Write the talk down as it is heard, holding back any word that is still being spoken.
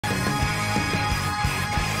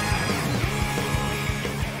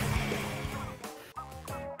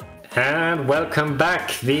And welcome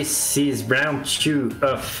back. This is round 2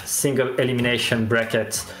 of single elimination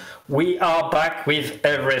brackets. We are back with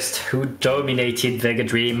Everest, who dominated Vega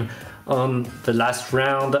Dream on the last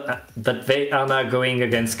round, but they are now going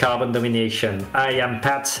against Carbon Domination. I am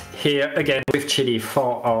Pat, here again with Chili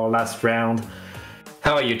for our last round.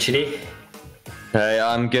 How are you, Chili? Hey,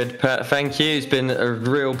 I'm good, Pat. Thank you. It's been a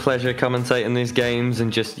real pleasure commentating these games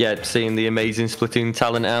and just, seeing the amazing Splatoon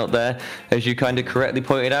talent out there. As you kind of correctly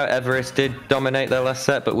pointed out, Everest did dominate their last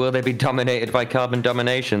set, but will they be dominated by Carbon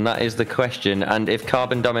Domination? That is the question. And if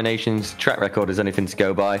Carbon Domination's track record is anything to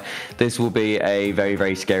go by, this will be a very,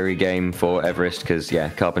 very scary game for Everest because,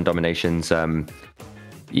 Carbon Domination's,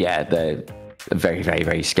 they're a very, very,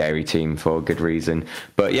 very scary team for good reason.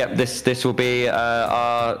 But this will be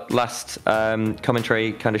our last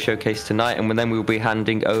commentary kind of showcase tonight, and then we'll be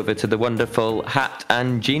handing over to the wonderful Hat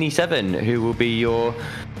and Genie 7, who will be your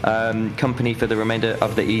company for the remainder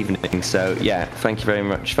of the evening. So thank you very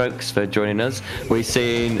much, folks, for joining us. We're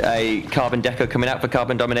seeing a Carbon Deco coming out for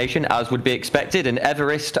Carbon Domination, as would be expected, and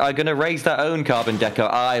Everest are going to raise their own Carbon Deco.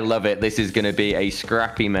 I love it. This is going to be a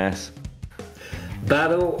scrappy mess.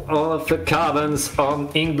 Battle of the Carbons on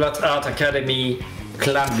Inkblot Art Academy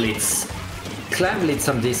Clam Blitz. Clam Blitz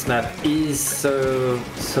on this map is so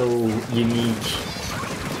unique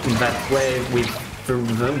in that way with the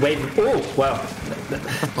wave. Oh wow,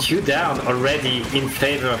 2 down already in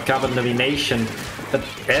favor of Carbon Domination, but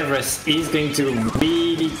Everest is going to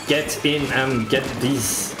really get in and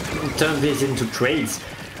turn this into trades.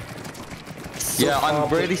 I'm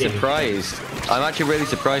really surprised. I'm actually really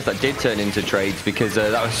surprised that did turn into trades, because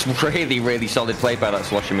that was really, really solid play by that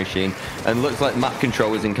Slosher machine, and looks like map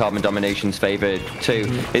control is in Carbon Domination's favour too.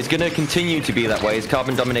 It's going to continue to be that way, as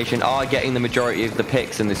Carbon Domination are getting the majority of the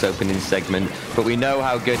picks in this opening segment, but we know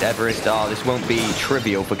how good Everest are. This won't be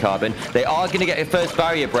trivial for Carbon. They are going to get a first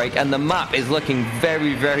barrier break, and the map is looking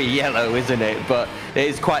very, very yellow, isn't it? But it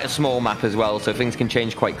is quite a small map as well, so things can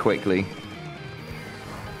change quite quickly.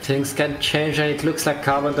 Things can change, and it looks like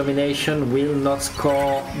Carbon Domination will not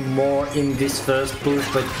score more in this first push,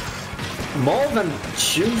 but more than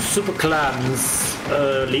 2 super clans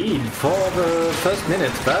lead for the first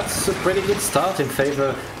minute. That's a pretty good start in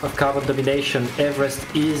favor of Carbon Domination. Everest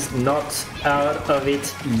is not out of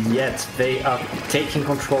it yet. They are taking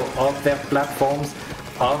control of their platforms,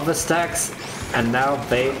 of the stacks, and now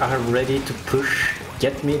they are ready to push,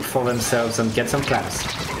 get mid for themselves and get some clams.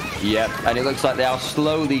 Yep, and it looks like they are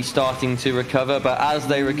slowly starting to recover, but as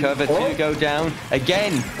they recover, 2 go down.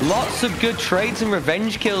 Again, lots of good trades and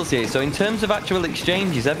revenge kills here. So in terms of actual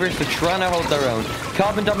exchanges, Everest are trying to hold their own.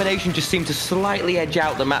 Carbon Domination just seem to slightly edge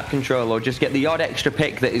out the map control, or just get the odd extra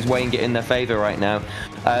pick that is weighing it in their favor right now.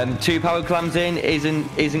 2 power clams in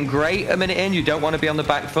isn't great a minute in. You don't want to be on the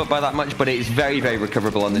back foot by that much, but it is very, very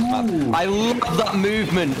recoverable on this map. I love that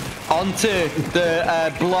movement onto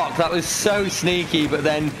the block. That was so sneaky, but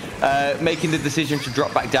then making the decision to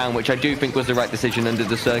drop back down, which I do think was the right decision under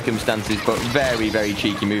the circumstances, but very, very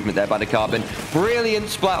cheeky movement there by the Carbon. Brilliant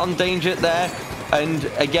splat on Danger there. And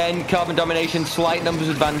again, Carbon Domination, slight numbers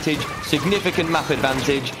advantage, significant map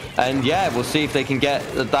advantage, and we'll see if they can get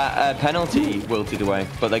that penalty wilted away.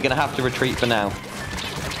 But they're going to have to retreat for now.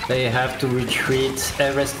 They have to retreat.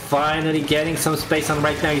 Everest finally getting some space on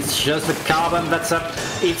right now. It's just the Carbon that's up.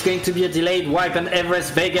 It's going to be a delayed wipe, and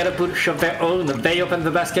Everest, they get a push of their own. They open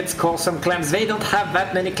the basket, score some clams. They don't have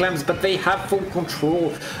that many clams, but they have full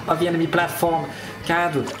control of the enemy platform.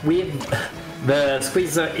 Cad with the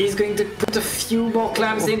Squeezer is going to put a few more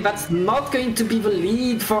clams in. That's not going to be the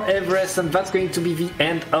lead for Everest, and that's going to be the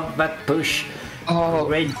end of that push.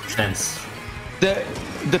 Great defense.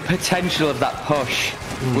 The potential of that push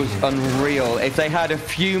was unreal. If they had a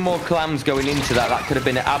few more clams going into that, that could have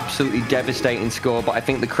been an absolutely devastating score, but I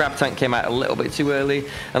think the crab tank came out a little bit too early,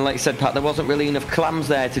 and like I said, Pat, there wasn't really enough clams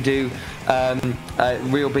there to do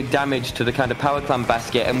real big damage to the kind of power clam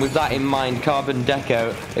basket. And with that in mind, Carbon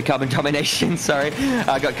Domination, sorry,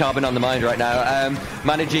 I got Carbon on the mind right now,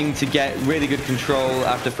 managing to get really good control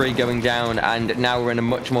after 3 going down, and now we're in a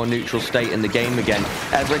much more neutral state in the game again.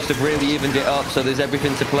 Everest have really evened it up, so there's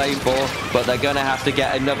everything to play for, but they're going to have to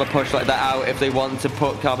get another push like that out if they want to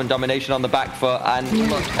put Carbon Domination on the back foot. And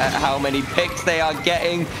look at how many picks they are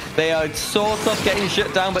getting. They are sort of getting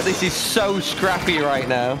shut down, but this is so scrappy right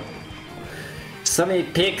now. So many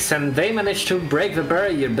picks, and they managed to break the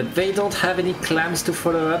barrier, but they don't have any clams to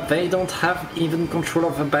follow up. They don't have even control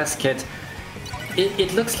of the basket.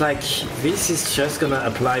 It looks like this is just gonna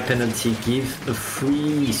apply penalty, give a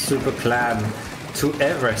free super clam to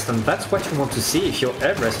Everest, and that's what you want to see if you're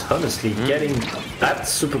Everest. Honestly, getting that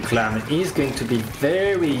super clam is going to be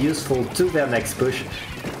very useful to their next push.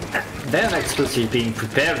 Their explosive being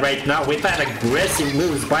prepared right now with that aggressive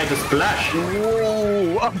moves by the splash.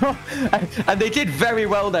 Whoa. And they did very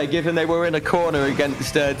well there, given they were in a corner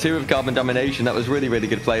against two of Carbon Domination. That was really, really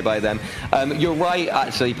good play by them. You're right,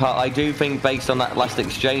 actually, Pat. I do think based on that last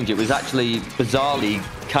exchange, it was actually bizarrely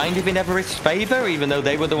kind of in Everest's favor, even though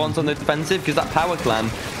they were the ones on the defensive, because that power clam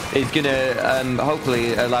is going to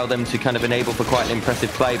hopefully allow them to kind of enable for quite an impressive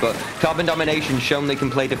play. But Carbon Domination shown they can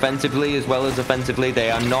play defensively as well as offensively.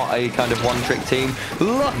 They are not a kind of one-trick team.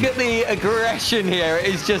 Look at the aggression here.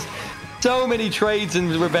 It's just so many trades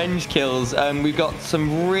and revenge kills. We've got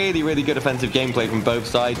some really, really good offensive gameplay from both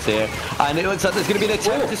sides here. And it looks like there's going to be an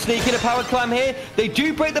attempt to sneak in a power clam here. They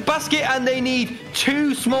do break the basket, and they need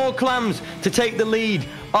 2 small clams to take the lead.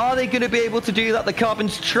 Are they going to be able to do that? The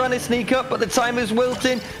Carbon's trying to sneak up, but the timer's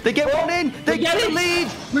wilting. They get one in. They get the lead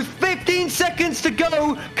with 15 seconds to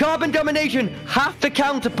go. Carbon Domination have to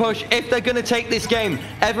counter push if they're going to take this game.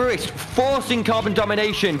 Everest forcing Carbon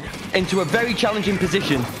Domination into a very challenging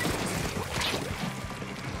position.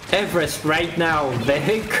 Everest right now,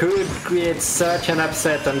 they could create such an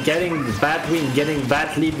upset, and getting that win, getting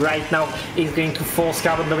that lead right now is going to force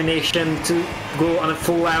Carbon Domination to go on a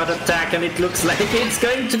full-out attack, and it looks like it's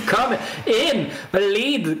going to come in. The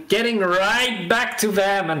lead getting right back to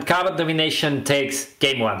them, and Carbon Domination takes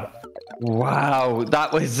game 1. Wow,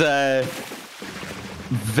 that was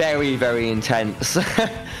very, very intense.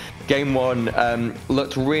 Game 1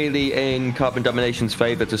 looked really in Carbon Domination's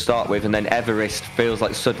favor to start with, and then Everest feels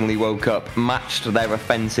like suddenly woke up, matched their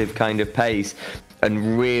offensive kind of pace,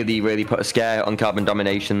 and really, really put a scare on Carbon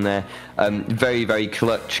Domination there. Very, very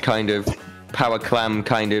clutch kind of power clam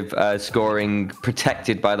kind of scoring,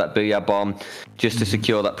 protected by that booyah bomb just to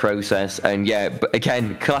secure that process. And yeah, but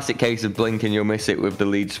again, classic case of blink and you'll miss it with the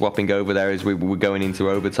lead swapping over there as we were going into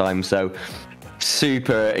overtime. So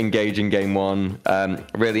super engaging game 1,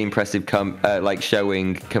 really impressive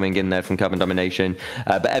showing coming in there from Carbon Domination.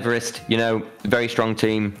 But Everest, you know, very strong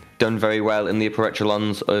team, done very well in the upper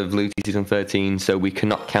echelons of Luti Season 13, so we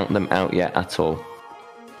cannot count them out yet at all.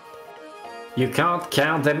 You can't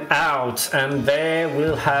count them out, and they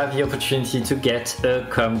will have the opportunity to get a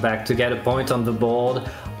comeback, to get a point on the board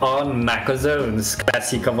on Mako Zones,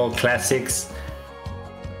 classic of all classics.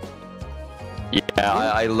 Yeah,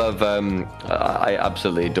 I love, I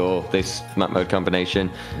absolutely adore this map mode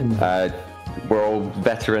combination. We're all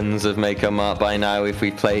veterans of Mako Mart by now if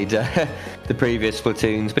we played the previous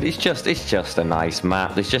Splatoons, but it's just a nice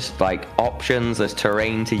map. There's just like options, there's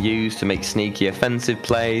terrain to use to make sneaky offensive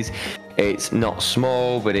plays. It's not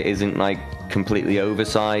small, but it isn't like completely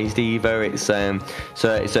oversized either. It's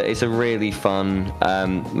it's a really fun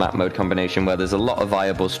map mode combination where there's a lot of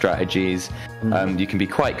viable strategies. You can be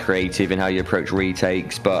quite creative in how you approach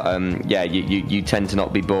retakes, but yeah, you tend to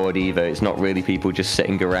not be bored either. It's not really people just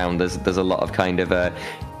sitting around. There's a lot of kind of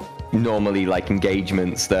normally like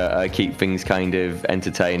engagements that keep things kind of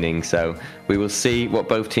entertaining. So we will see what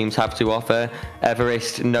both teams have to offer.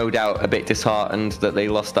 Everest, no doubt, a bit disheartened that they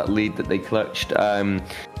lost that lead that they clutched,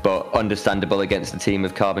 but understandable against the team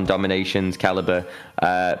of Carbon Domination's caliber.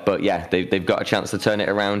 But yeah, they've got a chance to turn it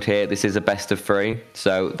around here. This is a best of 3,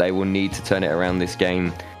 so they will need to turn it around this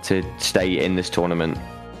game to stay in this tournament.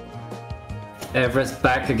 Everest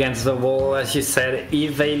back against the wall, as you said.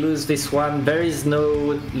 If they lose this one, there is no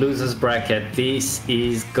losers bracket. This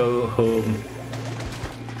is go home.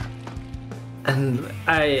 And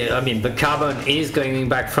I mean, the Carbon is going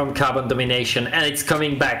back from Carbon Domination, and it's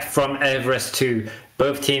coming back from Everest too.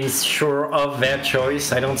 Both teams sure of their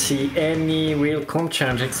choice. I don't see any real comp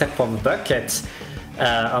change except for the buckets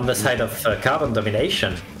on the side of Carbon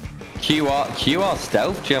Domination. QR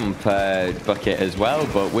stealth jump bucket as well,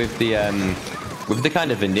 but with the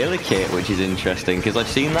kind of vanilla kit, which is interesting because I've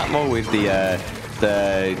seen that more with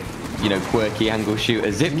the you know, quirky angle shooter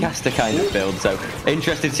zipcaster kind of build. So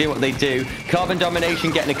interested to see what they do. Carbon Domination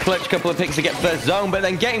getting a clutch couple of picks to get first zone, but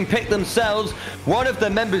then getting picked themselves. One of the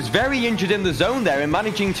members very injured in the zone there and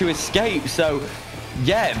managing to escape. So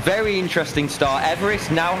yeah, very interesting start. Everest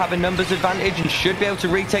now have a numbers advantage and should be able to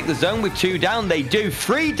retake the zone with 2 down. They do,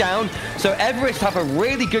 3 down. So Everest have a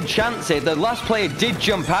really good chance here. The last player did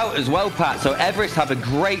jump out as well, Pat. So Everest have a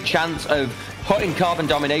great chance of putting Carbon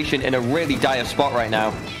Domination in a really dire spot right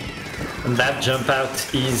now. And that jump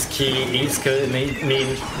out is key. He's going to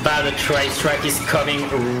mean that a tri-strike is coming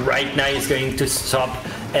right now. He's going to stop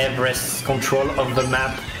Everest's control of the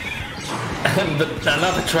map. And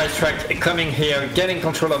another tri-strike coming here, getting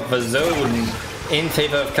control of the zone in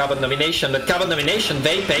favor of Carbon Domination. But Carbon Domination,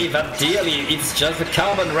 they pay that dearly. It's just the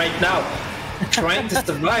Carbon right now trying to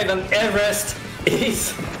survive, and Everest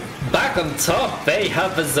is back on top. They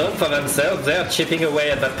have the zone for themselves. They're chipping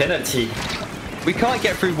away at that penalty. We can't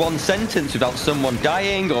get through one sentence without someone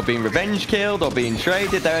dying or being revenge killed or being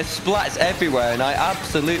traded. There are splats everywhere, and I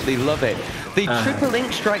absolutely love it. The triple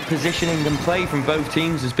ink strike positioning and play from both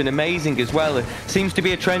teams has been amazing as well. It seems to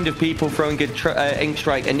be a trend of people throwing a ink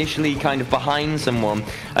strike initially kind of behind someone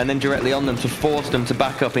and then directly on them to force them to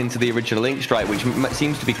back up into the original ink strike, which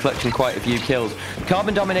seems to be clutching quite a few kills.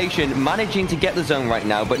 Carbon Domination managing to get the zone right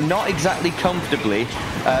now, but not exactly comfortably.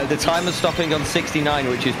 The timer's stopping on 69,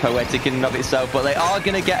 which is poetic in and of itself, but they are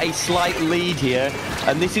going to get a slight lead here,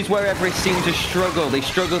 and this is where Everest seem to struggle. They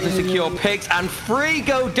struggle to secure picks, and 3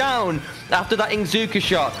 go down after that Ingzuka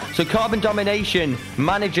shot. So Carbon Domination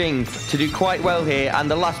managing to do quite well here, and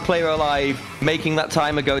the last player alive making that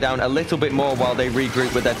timer go down a little bit more while they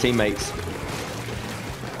regroup with their teammates.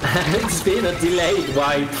 It's been a delayed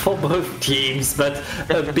wipe for both teams, but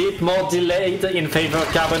a bit more delayed in favor of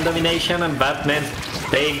Carbon Domination, and that meant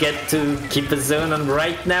they get to keep the zone. And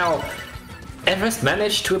right now, Everest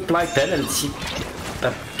managed to apply penalty,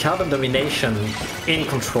 but Carbon Domination in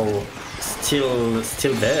control. Still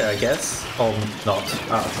there, I guess, or not.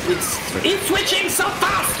 It's switching so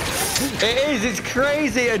fast. It is. It's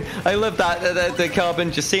crazy, and I love that the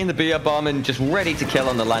Carbon just seeing the BR bomb and just ready to kill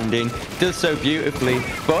on the landing. Does so beautifully,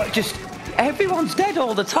 but just everyone's dead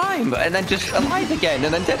all the time, and then just alive again,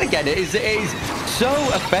 and then dead again. It is so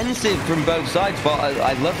offensive from both sides, but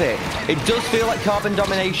I love it. It does feel like Carbon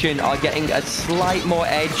Domination are getting a slight more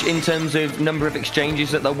edge in terms of number of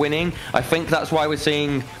exchanges that they're winning. I think that's why we're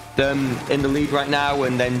seeing them in the lead right now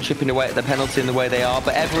and then chipping away at the penalty in the way they are.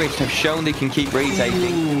 But Everest have shown they can keep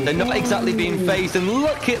retaking. They're not exactly being phased, and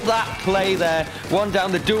look at that play there. One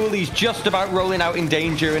down. The dualie's just about rolling out in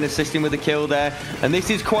danger and assisting with the kill there, and this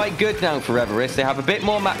is quite good now for Everest. They have a bit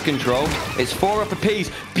more map control. It's 4 up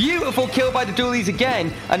apiece. Beautiful kill by the dualies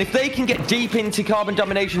again, and if they can get deep into Carbon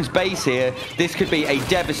Domination's base here, this could be a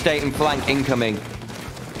devastating flank incoming.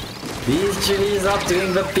 These dualies are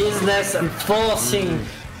doing the business and forcing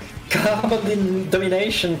Carbon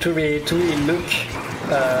Domination to really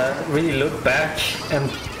look back and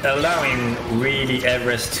allowing really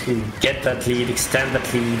Everest to get that lead, extend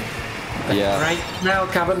that lead. But right now,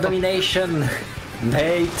 Carbon Domination,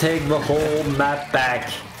 they take the whole map back.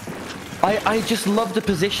 I just love the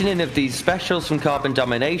positioning of these specials from Carbon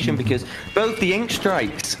Domination, because both the ink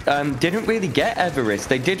strikes didn't really get Everest.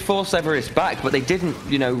 They did force Everest back, but they didn't,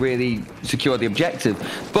 really secure the objective.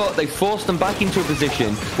 But they forced them back into a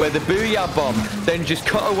position where the Booyah Bomb then just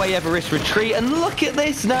cut away Everest's retreat. And look at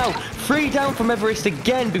this now, 3 down from Everest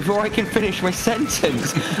again before I can finish my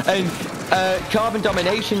sentence. And Carbon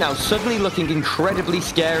Domination now suddenly looking incredibly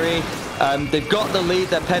scary. They've got the lead,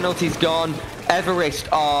 their penalty's gone. Everest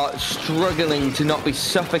are struggling to not be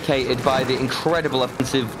suffocated by the incredible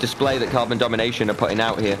offensive display that Carbon Domination are putting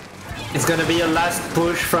out here. It's going to be a last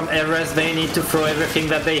push from Everest. They need to throw everything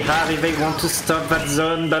that they have if they want to stop that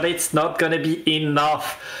zone, but it's not going to be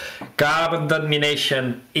enough. Carbon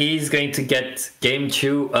Domination is going to get game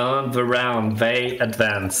 2 on the round. They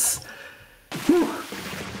advance. Whew.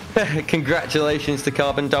 Congratulations to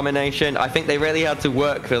Carbon Domination. I think they really had to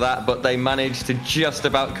work for that, but they managed to just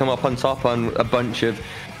about come up on top on a bunch of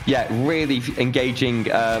really engaging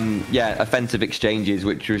offensive exchanges,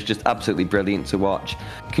 which was just absolutely brilliant to watch.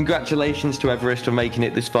 Congratulations to Everest for making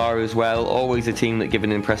it this far as well. Always a team that give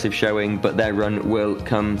an impressive showing, but their run will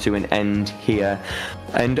come to an end here,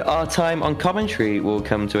 and our time on commentary will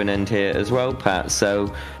come to an end here as well, Pat. So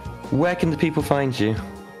where can the people find you?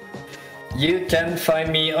 You can find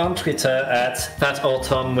me on Twitter at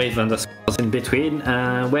 @PatOrTom with underscores in between.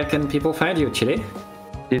 Where can people find you, Chili?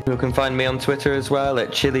 People can find me on Twitter as well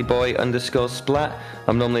at chiliboy_splat.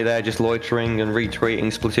 I'm normally there just loitering and retweeting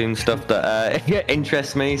Splatoon stuff that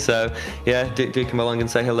interests me. So yeah, do come along and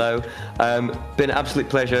say hello. Been an absolute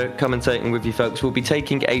pleasure commentating with you folks. We'll be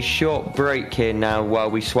taking a short break here now while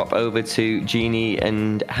we swap over to Genie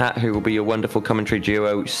and Hat, who will be your wonderful commentary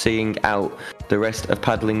duo, seeing out the rest of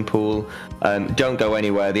Paddling Pool. Don't go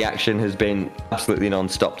anywhere. The action has been absolutely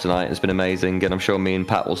non-stop tonight. It's been amazing, and I'm sure me and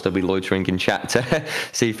Pat will still be loitering in chat to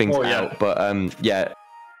see things out. But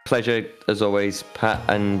pleasure as always, Pat,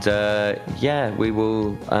 and we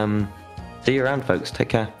will see you around, folks. Take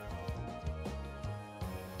care.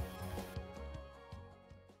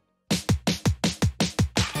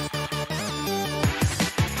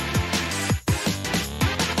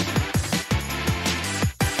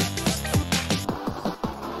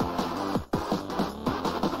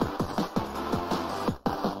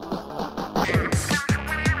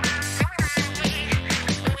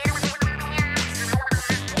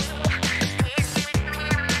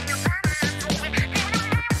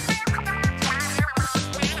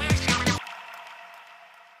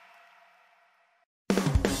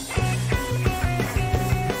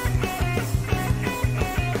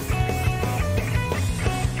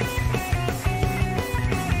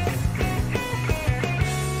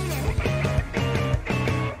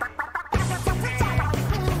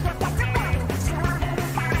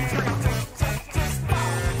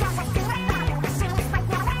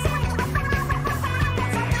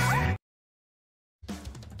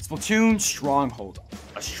 Splatoon Stronghold,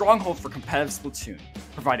 a stronghold for competitive Splatoon,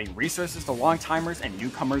 providing resources to long-timers and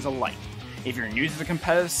newcomers alike. If you're new to the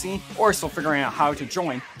competitive scene or still figuring out how to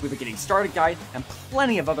join, we have a getting started guide and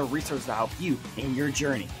plenty of other resources to help you in your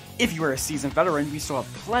journey. If you are a seasoned veteran, we still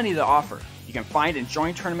have plenty to offer. You can find and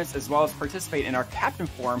join tournaments as well as participate in our Captain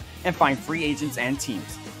Forum and find free agents and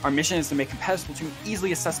teams. Our mission is to make competitive Splatoon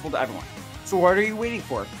easily accessible to everyone. So what are you waiting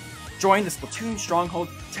for? Join the Splatoon Stronghold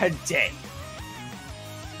today!